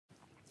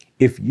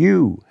If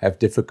you have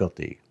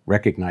difficulty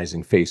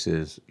recognizing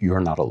faces,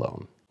 you're not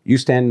alone. You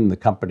stand in the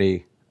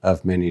company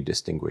of many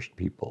distinguished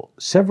people.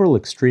 Several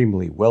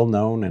extremely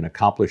well-known and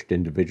accomplished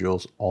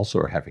individuals also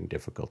are having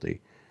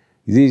difficulty.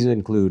 These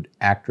include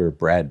actor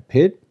Brad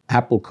Pitt,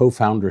 Apple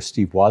co-founder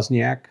Steve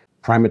Wozniak,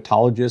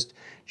 primatologist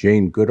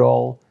Jane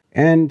Goodall,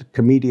 and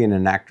comedian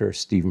and actor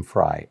Stephen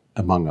Fry,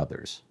 among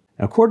others.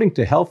 According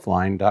to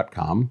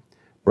Healthline.com,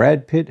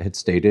 Brad Pitt had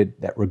stated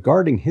that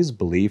regarding his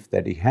belief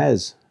that he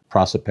has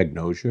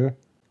prosopagnosia,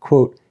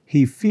 quote,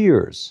 he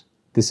fears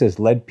this has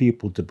led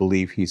people to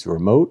believe he's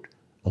remote,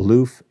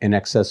 aloof,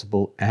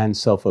 inaccessible, and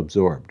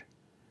self-absorbed.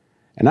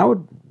 And I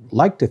would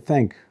like to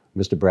thank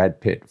Mr.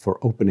 Brad Pitt for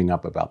opening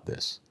up about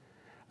this.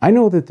 I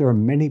know that there are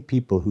many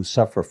people who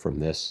suffer from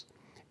this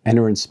and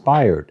are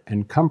inspired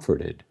and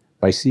comforted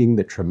by seeing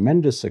the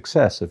tremendous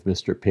success of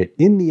Mr. Pitt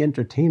in the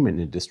entertainment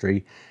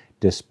industry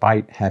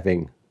despite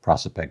having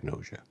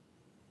prosopagnosia.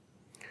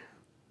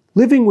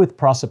 Living with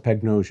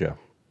prosopagnosia,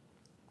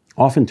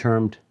 often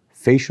termed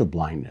facial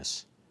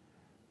blindness,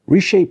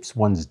 reshapes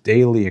one's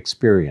daily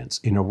experience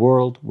in a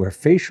world where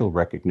facial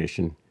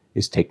recognition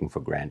is taken for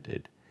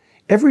granted.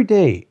 Every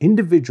day,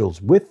 individuals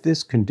with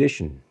this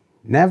condition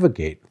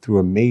navigate through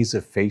a maze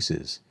of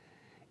faces,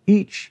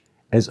 each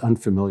as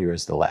unfamiliar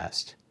as the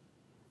last,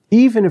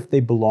 even if they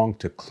belong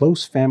to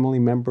close family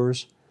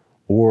members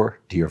or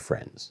dear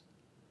friends.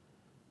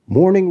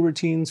 Morning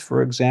routines,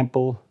 for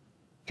example,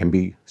 can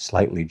be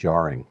slightly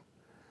jarring.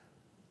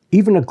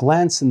 Even a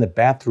glance in the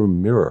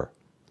bathroom mirror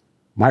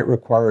might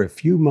require a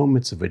few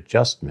moments of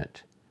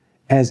adjustment,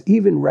 as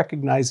even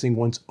recognizing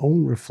one's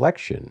own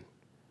reflection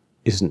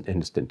isn't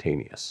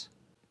instantaneous.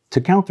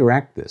 To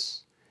counteract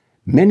this,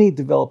 many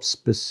develop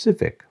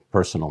specific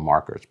personal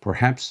markers,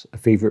 perhaps a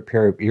favorite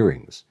pair of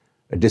earrings,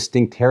 a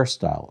distinct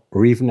hairstyle,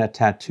 or even a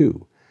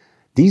tattoo.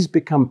 These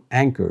become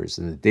anchors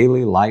in the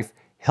daily life,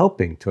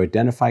 helping to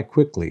identify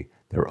quickly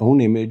their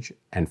own image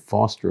and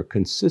foster a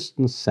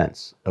consistent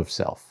sense of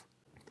self.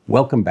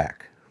 Welcome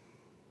back.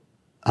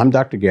 I'm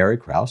Dr. Gary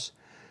Kraus,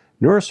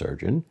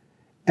 neurosurgeon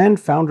and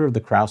founder of the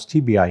Kraus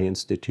TBI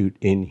Institute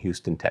in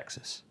Houston,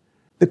 Texas.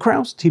 The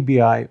Kraus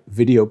TBI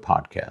video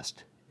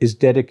podcast is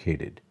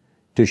dedicated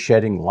to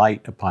shedding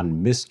light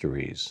upon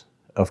mysteries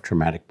of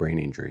traumatic brain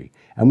injury,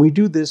 and we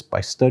do this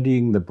by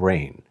studying the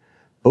brain,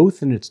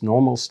 both in its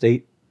normal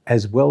state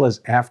as well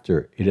as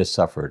after it has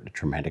suffered a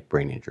traumatic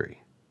brain injury.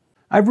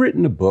 I've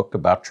written a book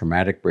about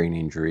traumatic brain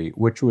injury,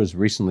 which was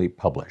recently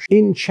published.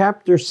 In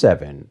Chapter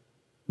 7,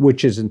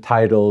 which is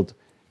entitled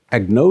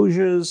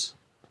Agnosias,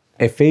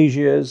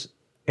 Aphasias,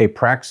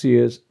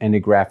 Apraxias, and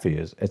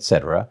Agraphias,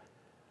 etc.,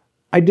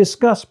 I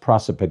discuss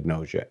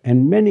prosopagnosia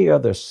and many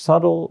other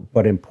subtle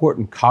but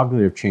important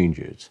cognitive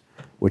changes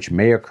which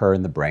may occur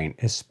in the brain,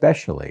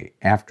 especially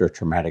after a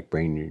traumatic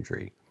brain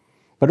injury,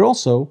 but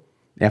also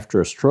after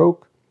a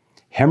stroke,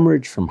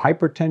 hemorrhage from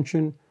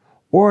hypertension,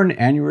 or an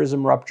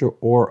aneurysm rupture,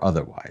 or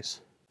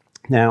otherwise.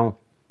 Now,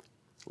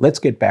 let's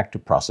get back to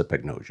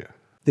prosopagnosia.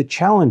 The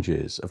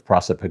challenges of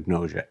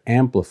prosopagnosia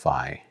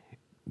amplify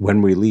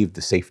when we leave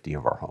the safety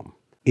of our home.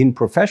 In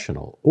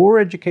professional or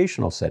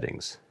educational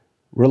settings,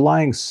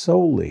 relying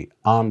solely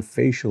on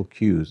facial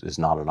cues is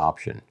not an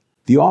option.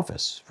 The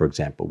office, for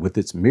example, with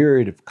its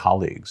myriad of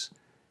colleagues,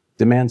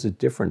 demands a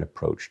different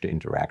approach to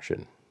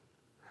interaction.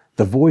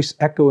 The voice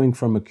echoing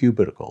from a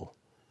cubicle,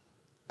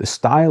 the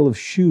style of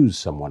shoes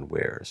someone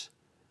wears,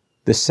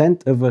 the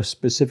scent of a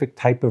specific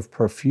type of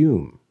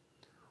perfume,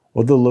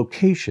 or the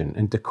location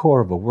and decor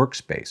of a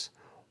workspace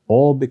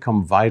all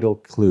become vital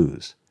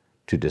clues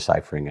to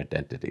deciphering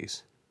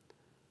identities.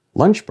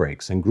 Lunch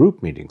breaks and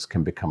group meetings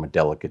can become a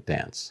delicate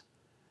dance.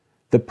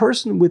 The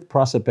person with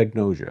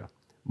prosopagnosia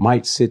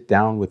might sit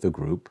down with a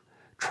group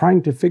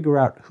trying to figure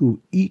out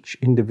who each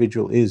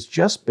individual is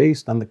just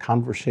based on the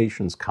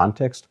conversation's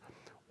context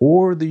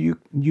or the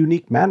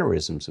unique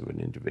mannerisms of an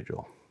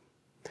individual.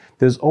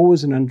 There's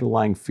always an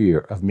underlying fear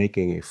of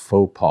making a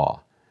faux pas,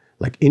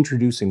 like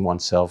introducing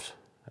oneself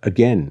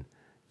again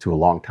to a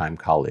longtime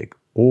colleague,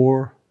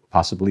 or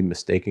possibly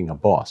mistaking a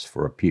boss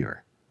for a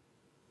peer.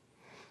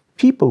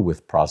 People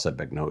with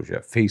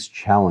prosopagnosia face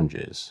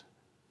challenges.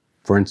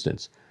 For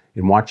instance,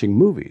 in watching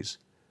movies,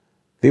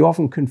 they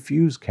often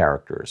confuse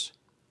characters,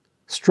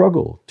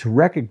 struggle to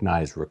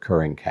recognize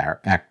recurring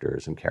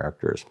actors and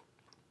characters,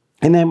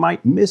 and they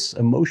might miss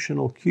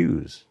emotional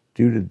cues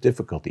due to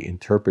difficulty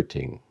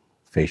interpreting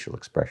facial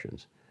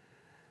expressions.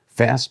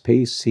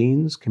 Fast-paced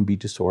scenes can be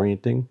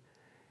disorienting,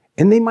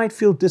 and they might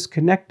feel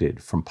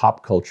disconnected from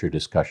pop culture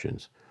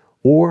discussions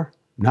or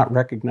not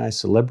recognize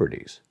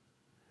celebrities.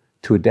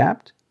 To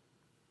adapt,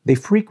 they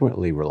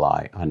frequently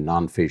rely on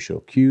non-facial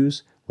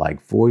cues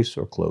like voice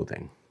or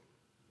clothing.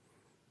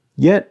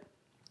 Yet,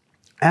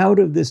 out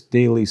of this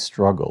daily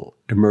struggle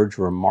emerge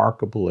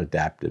remarkable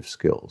adaptive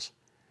skills.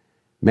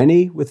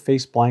 Many with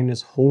face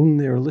blindness hone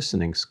their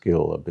listening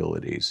skill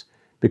abilities,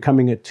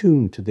 becoming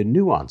attuned to the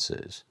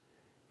nuances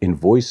in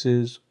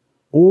voices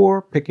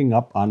or picking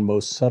up on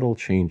most subtle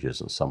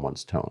changes in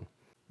someone's tone.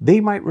 They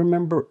might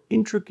remember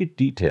intricate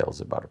details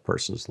about a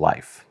person's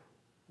life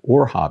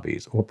or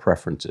hobbies or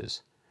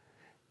preferences.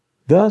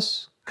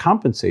 thus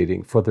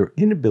compensating for their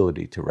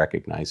inability to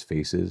recognize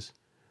faces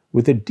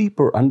with a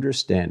deeper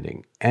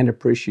understanding and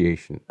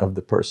appreciation of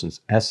the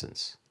person's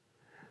essence.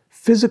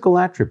 Physical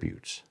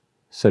attributes,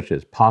 such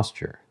as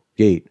posture,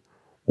 gait,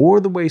 or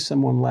the way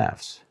someone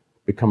laughs,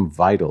 become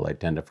vital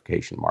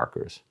identification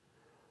markers.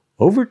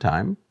 Over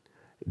time,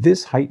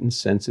 this heightened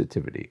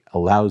sensitivity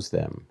allows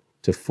them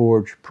to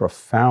forge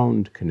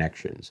profound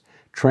connections,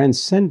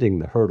 transcending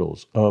the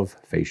hurdles of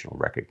facial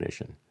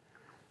recognition.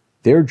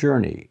 Their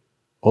journey,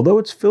 although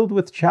it's filled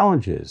with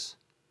challenges,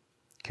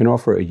 can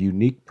offer a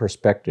unique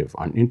perspective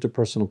on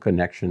interpersonal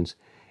connections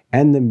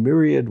and the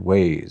myriad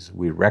ways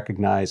we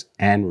recognize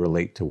and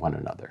relate to one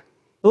another.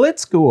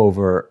 Let's go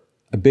over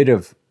a bit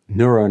of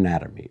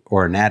neuroanatomy,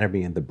 or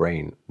anatomy in the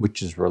brain,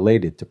 which is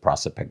related to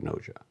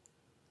prosopagnosia.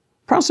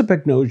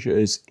 Prosopagnosia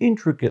is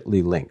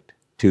intricately linked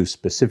to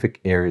specific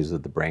areas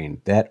of the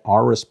brain that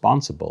are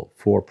responsible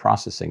for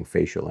processing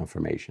facial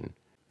information.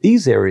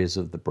 These areas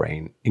of the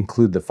brain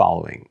include the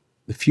following: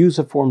 the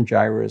fusiform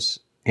gyrus,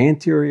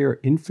 anterior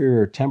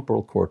inferior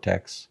temporal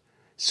cortex,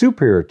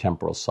 superior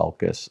temporal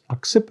sulcus,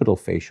 occipital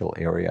facial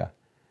area,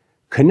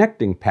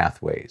 connecting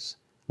pathways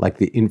like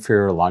the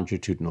inferior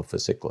longitudinal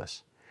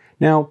fasciculus.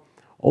 Now,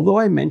 although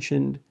I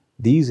mentioned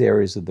these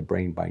areas of the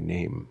brain by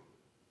name,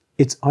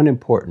 it's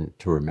unimportant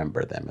to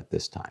remember them at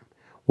this time.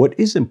 What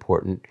is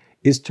important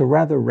is to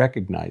rather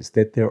recognize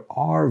that there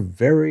are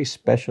very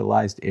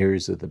specialized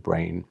areas of the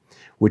brain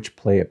which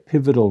play a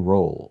pivotal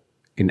role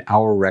in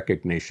our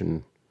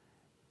recognition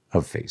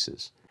of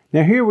faces.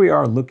 Now here we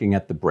are looking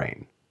at the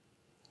brain.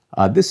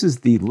 This is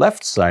the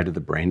left side of the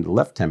brain, the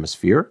left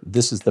hemisphere.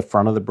 This is the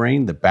front of the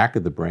brain, the back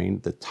of the brain,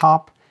 the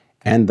top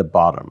and the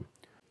bottom.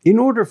 In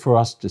order for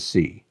us to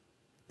see,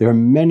 there are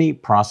many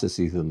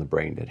processes in the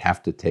brain that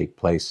have to take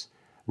place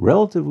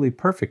relatively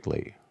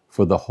perfectly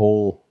for the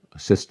whole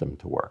system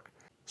to work.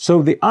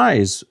 So the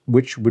eyes,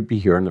 which would be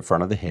here in the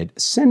front of the head,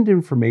 send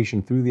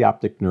information through the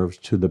optic nerves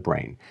to the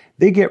brain.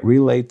 They get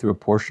relayed through a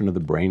portion of the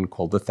brain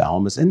called the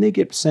thalamus, and they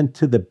get sent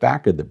to the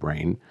back of the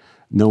brain,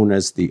 known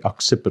as the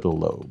occipital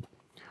lobe.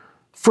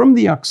 From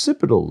the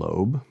occipital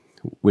lobe,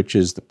 which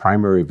is the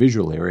primary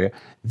visual area,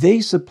 they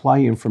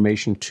supply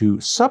information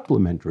to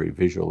supplementary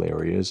visual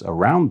areas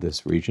around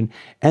this region,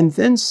 and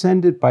then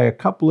send it by a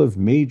couple of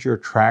major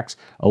tracts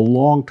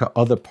along to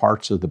other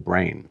parts of the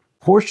brain.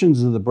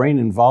 Portions of the brain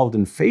involved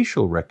in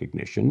facial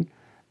recognition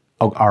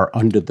are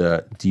under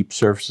the deep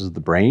surface of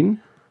the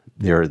brain.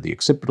 There are the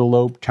occipital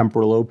lobe,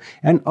 temporal lobe,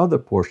 and other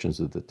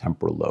portions of the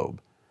temporal lobe.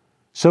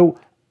 So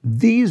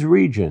these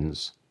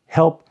regions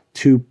help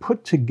to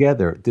put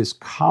together this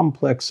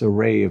complex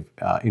array of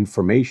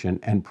information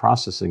and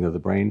processing of the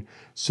brain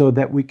so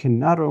that we can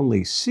not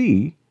only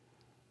see,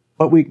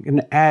 but we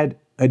can add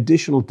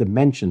additional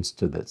dimensions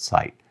to that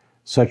sight,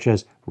 such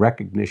as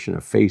recognition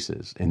of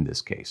faces in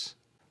this case.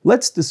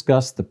 Let's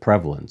discuss the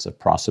prevalence of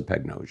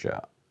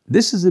prosopagnosia.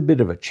 This is a bit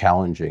of a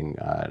challenging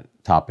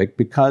topic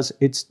because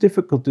it's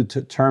difficult to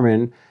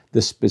determine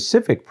the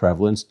specific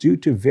prevalence due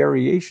to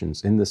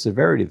variations in the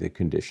severity of the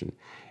condition.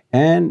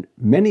 And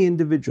many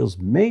individuals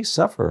may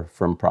suffer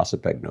from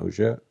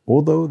prosopagnosia,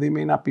 although they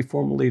may not be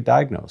formally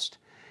diagnosed.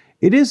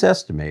 It is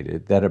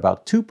estimated that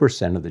about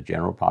 2% of the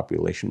general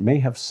population may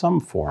have some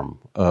form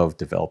of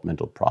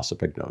developmental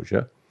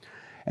prosopagnosia.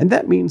 And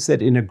that means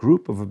that in a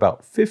group of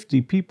about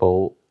 50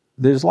 people,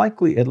 there's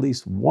likely at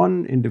least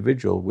one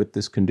individual with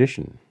this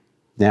condition.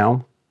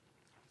 Now,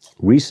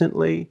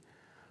 recently,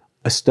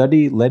 a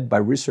study led by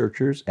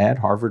researchers at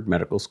Harvard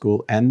Medical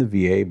School and the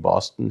VA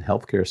Boston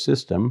healthcare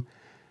system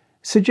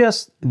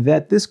suggests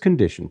that this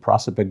condition,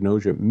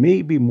 prosopagnosia,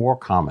 may be more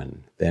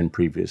common than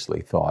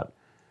previously thought.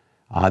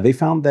 They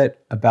found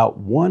that about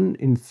 1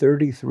 in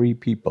 33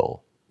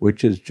 people,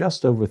 which is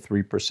just over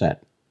 3%,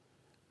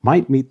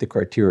 might meet the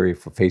criteria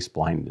for face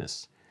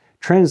blindness,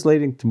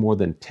 translating to more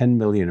than 10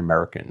 million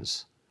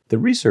Americans. The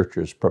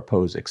researchers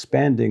propose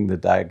expanding the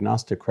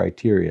diagnostic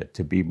criteria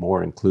to be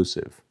more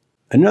inclusive.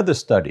 Another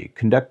study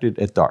conducted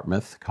at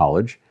Dartmouth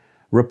College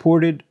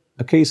reported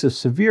a case of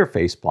severe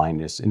face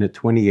blindness in a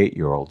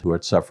 28-year-old who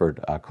had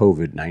suffered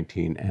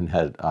COVID-19 and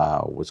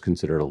was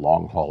considered a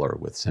long hauler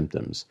with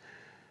symptoms.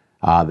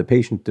 The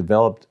patient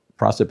developed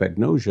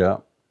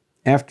prosopagnosia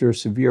after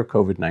severe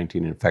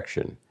COVID-19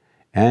 infection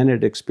and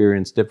had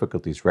experienced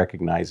difficulties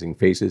recognizing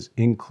faces,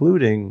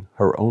 including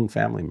her own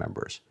family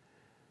members.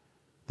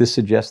 This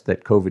suggests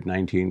that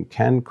COVID-19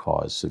 can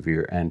cause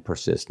severe and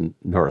persistent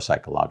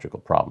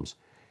neuropsychological problems,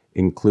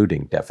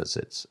 including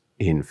deficits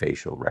in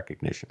facial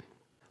recognition.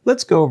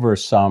 Let's go over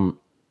some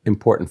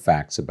important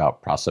facts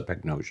about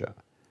prosopagnosia.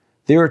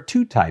 There are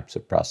 2 types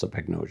of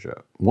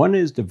prosopagnosia. One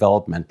is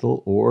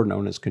developmental, or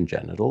known as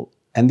congenital,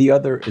 and the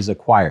other is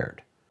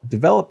acquired.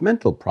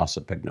 Developmental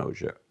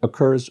prosopagnosia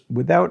occurs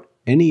without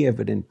any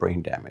evident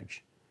brain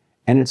damage,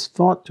 and it's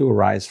thought to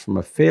arise from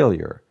a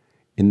failure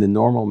in the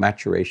normal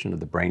maturation of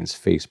the brain's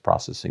face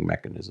processing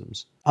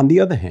mechanisms. On the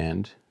other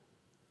hand,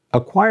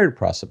 acquired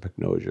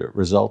prosopagnosia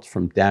results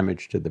from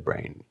damage to the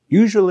brain,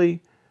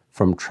 usually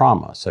from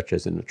trauma, such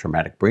as in a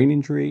traumatic brain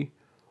injury,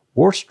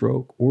 or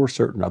stroke, or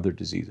certain other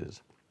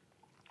diseases.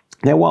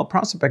 Now, while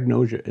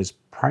prosopagnosia is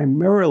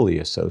primarily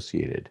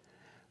associated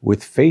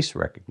with face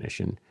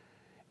recognition,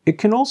 it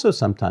can also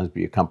sometimes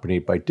be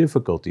accompanied by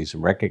difficulties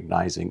in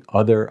recognizing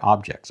other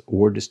objects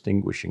or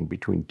distinguishing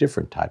between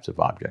different types of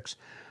objects,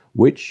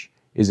 which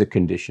is a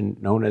condition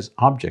known as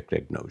object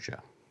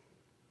agnosia.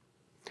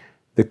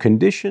 The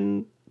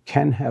condition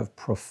can have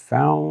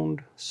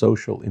profound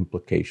social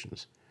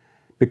implications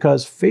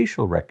because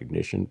facial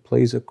recognition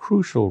plays a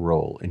crucial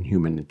role in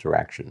human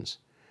interactions.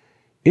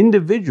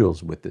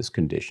 Individuals with this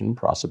condition,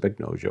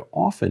 prosopagnosia,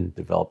 often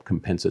develop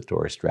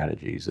compensatory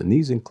strategies, and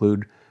these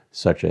include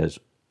such as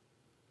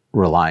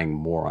relying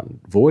more on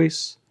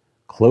voice,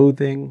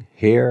 clothing,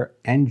 hair,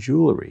 and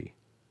jewelry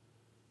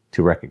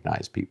to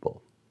recognize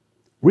people.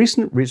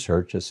 Recent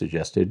research has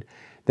suggested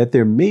that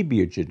there may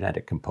be a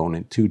genetic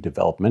component to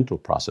developmental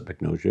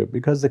prosopagnosia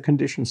because the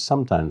condition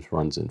sometimes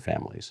runs in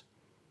families.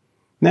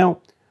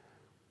 Now,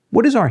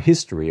 what is our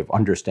history of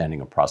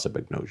understanding of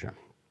prosopagnosia?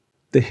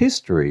 The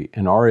history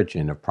and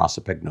origin of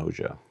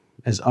prosopagnosia,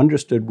 as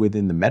understood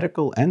within the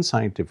medical and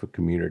scientific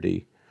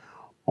community,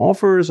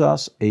 offers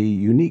us a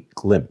unique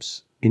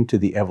glimpse into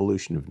the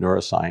evolution of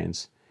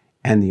neuroscience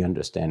and the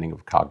understanding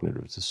of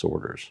cognitive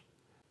disorders.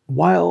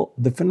 While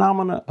the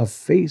phenomena of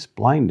face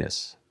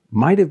blindness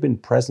might have been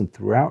present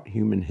throughout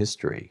human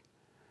history,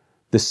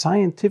 the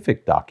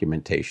scientific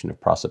documentation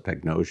of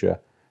prosopagnosia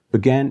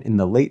began in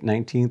the late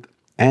 19th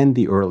and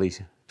the early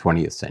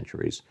 20th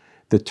centuries.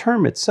 The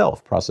term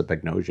itself,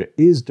 prosopagnosia,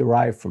 is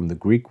derived from the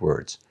Greek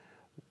words,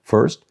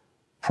 first,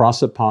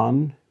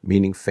 prosopon,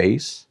 meaning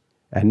face,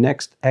 and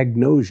next,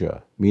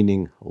 agnosia,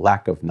 meaning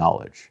lack of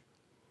knowledge.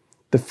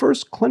 The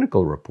first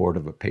clinical report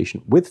of a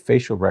patient with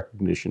facial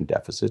recognition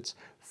deficits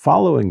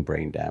following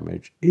brain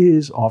damage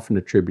is often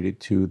attributed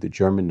to the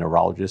German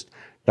neurologist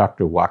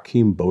Dr.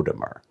 Joachim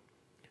Bodemer,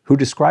 who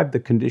described the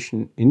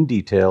condition in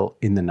detail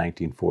in the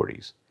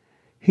 1940s.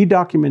 He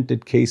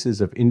documented cases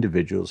of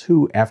individuals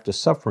who, after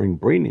suffering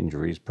brain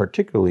injuries,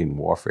 particularly in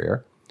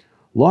warfare,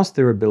 lost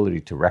their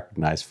ability to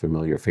recognize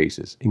familiar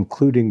faces,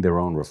 including their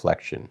own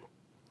reflection.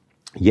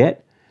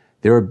 Yet,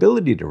 their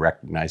ability to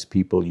recognize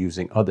people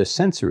using other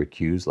sensory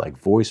cues like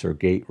voice or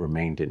gait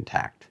remained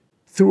intact.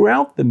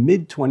 Throughout the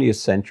mid-20th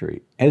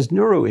century, as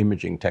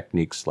neuroimaging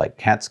techniques like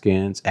CAT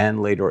scans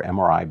and later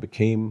MRI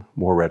became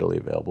more readily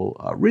available,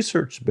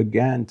 research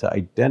began to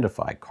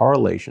identify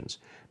correlations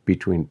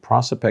between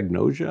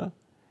prosopagnosia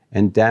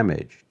and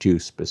damage to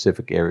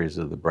specific areas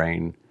of the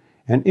brain,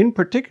 and in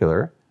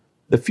particular,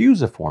 the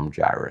fusiform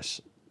gyrus,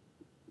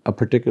 a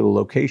particular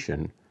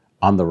location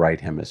on the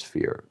right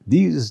hemisphere.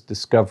 These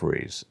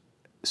discoveries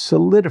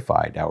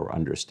solidified our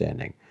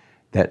understanding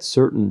that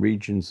certain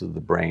regions of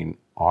the brain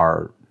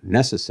are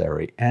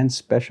necessary and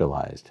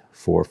specialized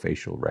for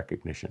facial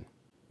recognition.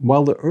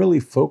 While the early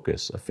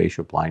focus of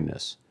facial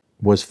blindness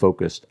was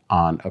focused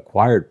on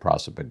acquired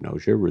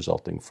prosopagnosia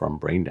resulting from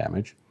brain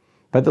damage,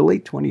 by the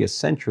late 20th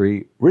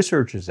century,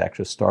 researchers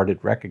actually started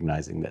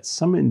recognizing that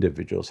some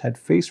individuals had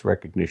face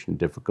recognition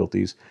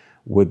difficulties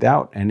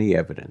without any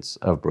evidence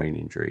of brain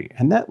injury.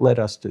 And that led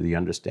us to the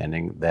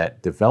understanding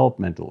that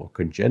developmental or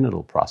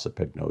congenital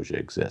prosopagnosia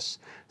exists,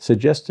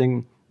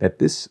 suggesting that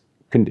this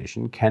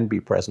condition can be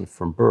present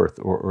from birth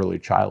or early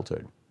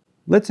childhood.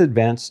 Let's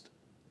advance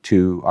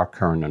to our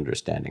current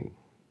understanding.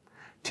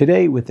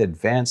 Today, with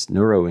advanced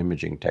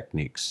neuroimaging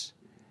techniques,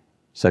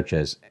 such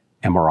as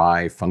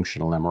MRI,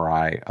 functional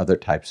MRI, other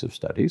types of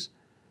studies,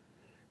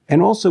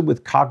 and also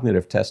with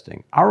cognitive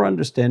testing, our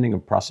understanding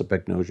of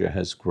prosopagnosia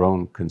has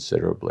grown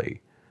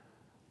considerably.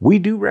 We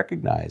do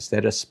recognize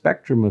that a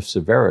spectrum of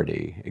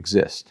severity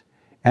exists,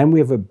 and we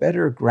have a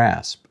better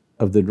grasp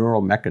of the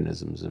neural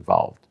mechanisms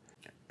involved.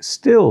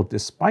 Still,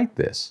 despite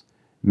this,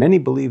 many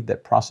believe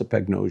that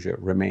prosopagnosia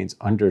remains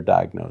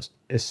underdiagnosed,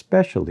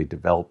 especially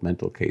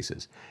developmental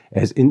cases,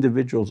 as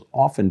individuals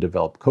often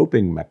develop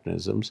coping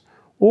mechanisms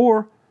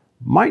or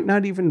might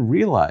not even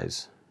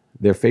realize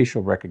their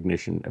facial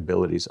recognition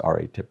abilities are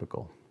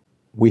atypical.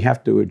 We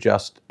have to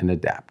adjust and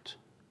adapt.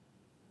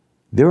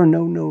 There are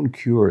no known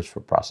cures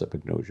for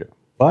prosopagnosia,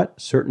 but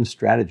certain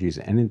strategies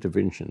and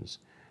interventions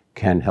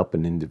can help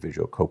an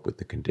individual cope with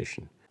the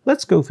condition.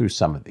 Let's go through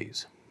some of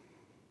these.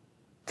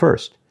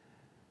 First,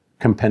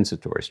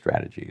 compensatory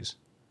strategies.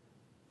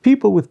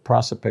 People with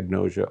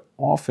prosopagnosia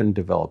often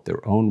develop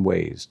their own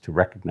ways to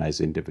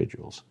recognize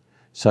individuals,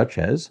 such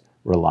as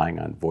relying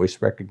on voice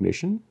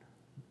recognition.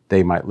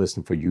 They might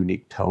listen for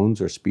unique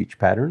tones or speech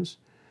patterns.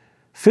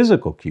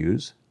 Physical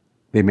cues.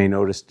 They may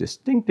notice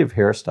distinctive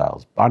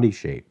hairstyles, body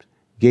shapes,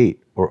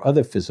 gait, or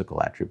other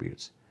physical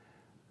attributes.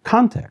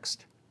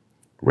 Context.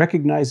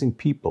 Recognizing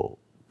people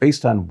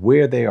based on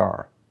where they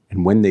are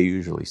and when they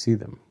usually see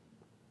them.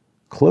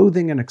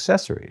 Clothing and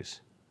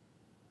accessories.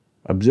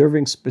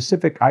 Observing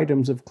specific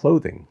items of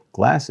clothing,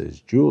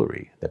 glasses,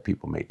 jewelry that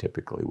people may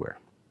typically wear.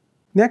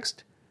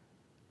 Next,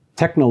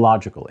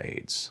 technological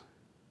aids.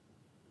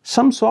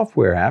 Some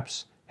software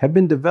apps have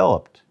been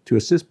developed to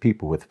assist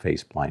people with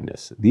face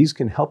blindness. These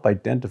can help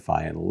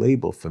identify and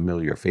label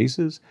familiar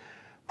faces,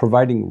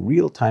 providing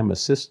real-time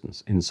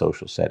assistance in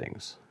social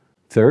settings.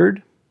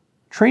 Third,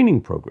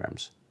 training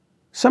programs.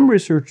 Some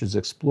researchers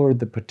explored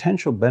the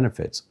potential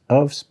benefits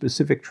of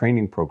specific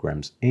training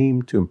programs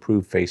aimed to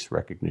improve face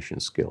recognition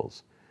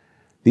skills.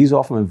 These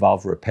often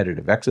involve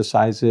repetitive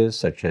exercises,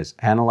 such as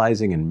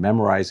analyzing and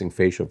memorizing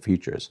facial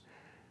features.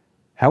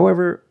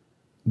 However,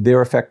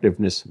 their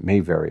effectiveness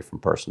may vary from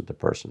person to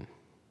person.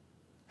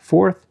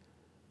 Fourth,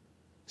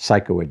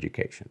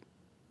 psychoeducation.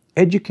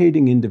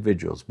 Educating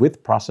individuals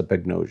with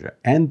prosopagnosia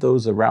and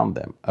those around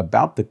them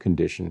about the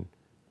condition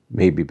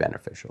may be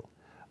beneficial.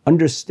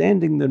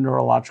 Understanding the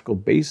neurological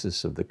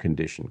basis of the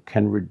condition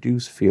can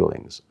reduce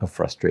feelings of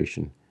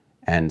frustration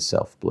and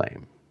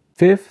self-blame.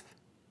 Fifth,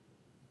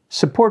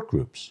 support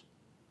groups.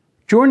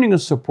 Joining a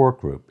support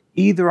group,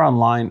 either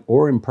online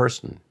or in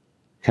person,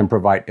 can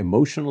provide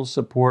emotional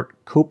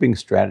support, coping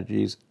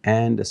strategies,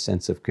 and a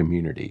sense of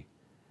community.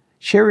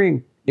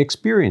 Sharing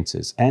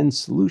experiences and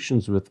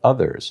solutions with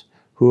others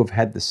who have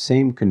had the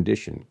same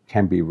condition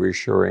can be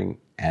reassuring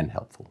and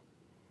helpful.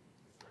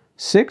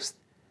 Sixth,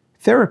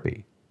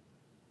 therapy.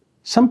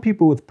 Some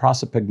people with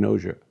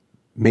prosopagnosia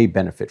may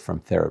benefit from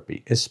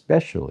therapy,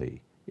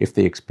 especially if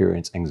they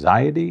experience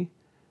anxiety,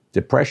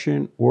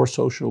 depression, or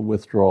social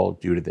withdrawal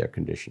due to their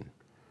condition.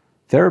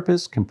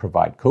 Therapists can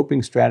provide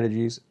coping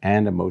strategies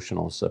and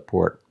emotional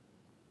support.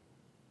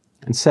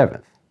 And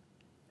seventh,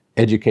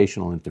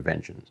 educational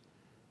interventions.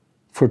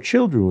 For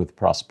children with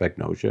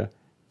prosopagnosia,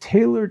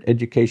 tailored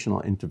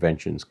educational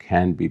interventions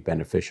can be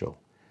beneficial.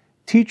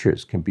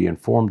 Teachers can be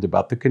informed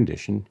about the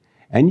condition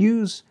and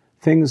use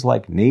things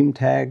like name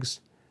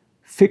tags,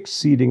 fixed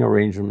seating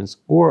arrangements,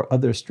 or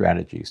other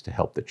strategies to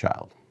help the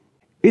child.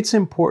 It's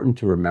important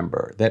to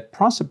remember that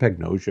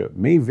prosopagnosia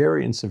may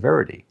vary in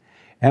severity,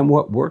 and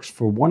what works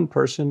for one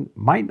person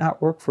might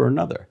not work for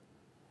another.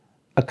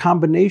 A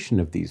combination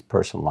of these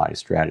personalized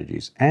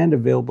strategies and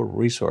available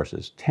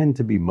resources tend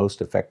to be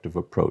most effective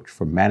approach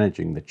for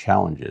managing the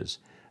challenges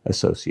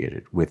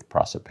associated with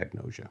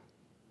prosopagnosia.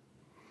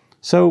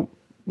 So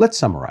let's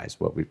summarize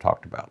what we've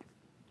talked about.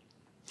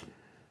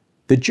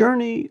 The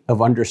journey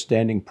of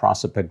understanding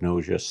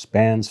prosopagnosia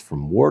spans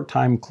from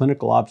wartime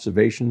clinical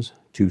observations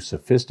to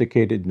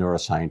sophisticated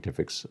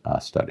neuroscientific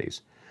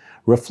studies,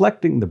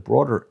 reflecting the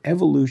broader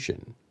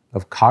evolution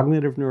of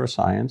cognitive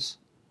neuroscience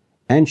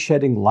and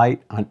shedding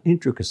light on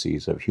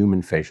intricacies of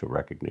human facial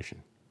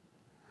recognition.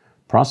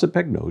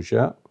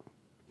 Prosopagnosia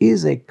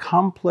is a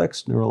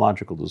complex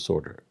neurological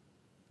disorder.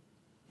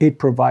 It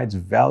provides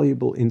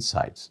valuable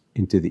insights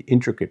into the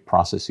intricate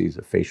processes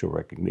of facial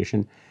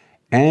recognition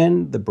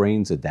and the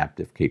brain's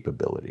adaptive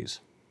capabilities.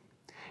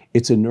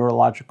 It's a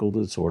neurological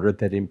disorder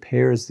that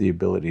impairs the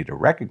ability to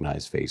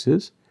recognize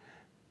faces,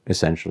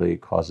 essentially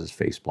causes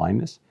face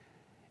blindness,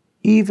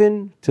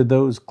 even to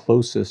those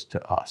closest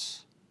to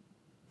us.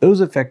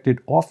 Those affected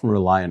often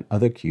rely on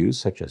other cues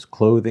such as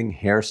clothing,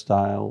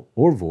 hairstyle,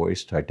 or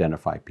voice to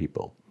identify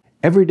people.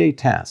 Everyday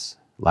tasks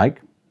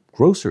like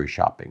grocery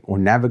shopping or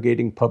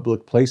navigating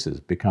public places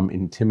become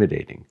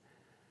intimidating,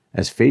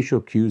 as facial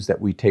cues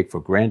that we take for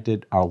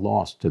granted are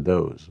lost to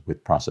those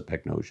with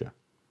prosopagnosia.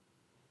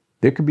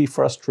 There can be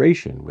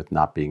frustration with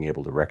not being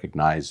able to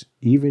recognize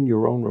even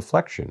your own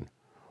reflection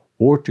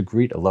or to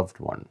greet a loved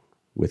one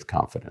with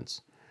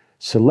confidence.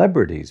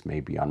 Celebrities may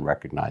be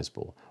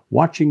unrecognizable.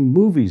 Watching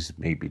movies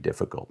may be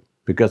difficult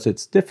because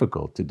it's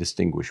difficult to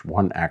distinguish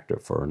one actor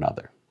from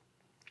another.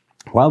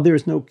 While there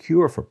is no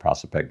cure for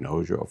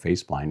prosopagnosia or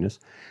face blindness,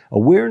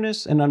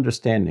 awareness and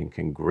understanding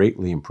can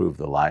greatly improve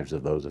the lives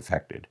of those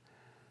affected.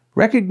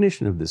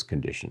 Recognition of this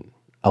condition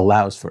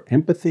allows for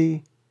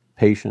empathy,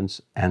 patience,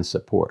 and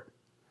support.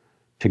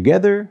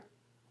 Together,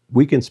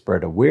 we can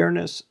spread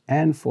awareness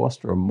and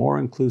foster a more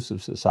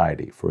inclusive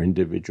society for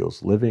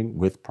individuals living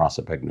with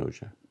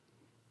prosopagnosia.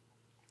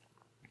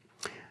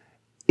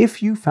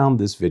 If you found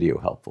this video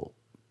helpful,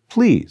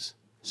 please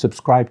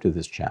subscribe to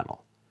this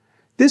channel.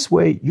 This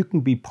way, you can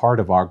be part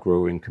of our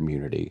growing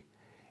community,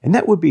 and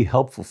that would be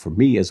helpful for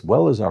me as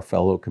well as our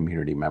fellow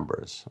community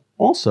members.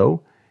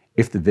 Also,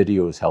 if the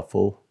video is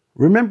helpful,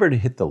 remember to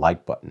hit the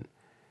like button,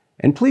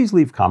 and please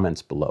leave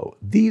comments below.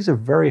 These are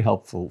very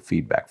helpful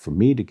feedback for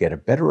me to get a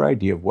better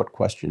idea of what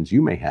questions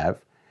you may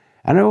have,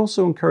 and I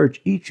also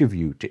encourage each of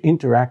you to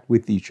interact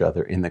with each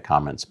other in the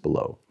comments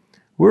below.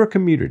 We're a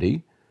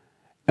community,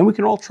 and we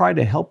can all try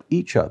to help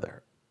each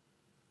other.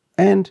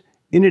 And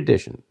in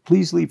addition,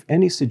 please leave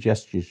any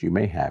suggestions you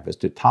may have as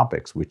to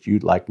topics which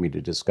you'd like me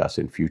to discuss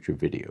in future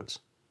videos.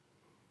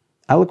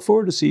 I look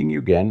forward to seeing you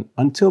again.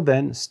 Until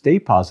then, stay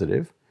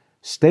positive,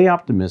 stay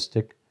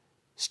optimistic,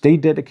 stay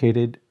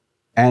dedicated,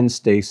 and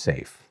stay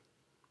safe.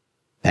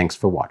 Thanks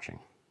for watching.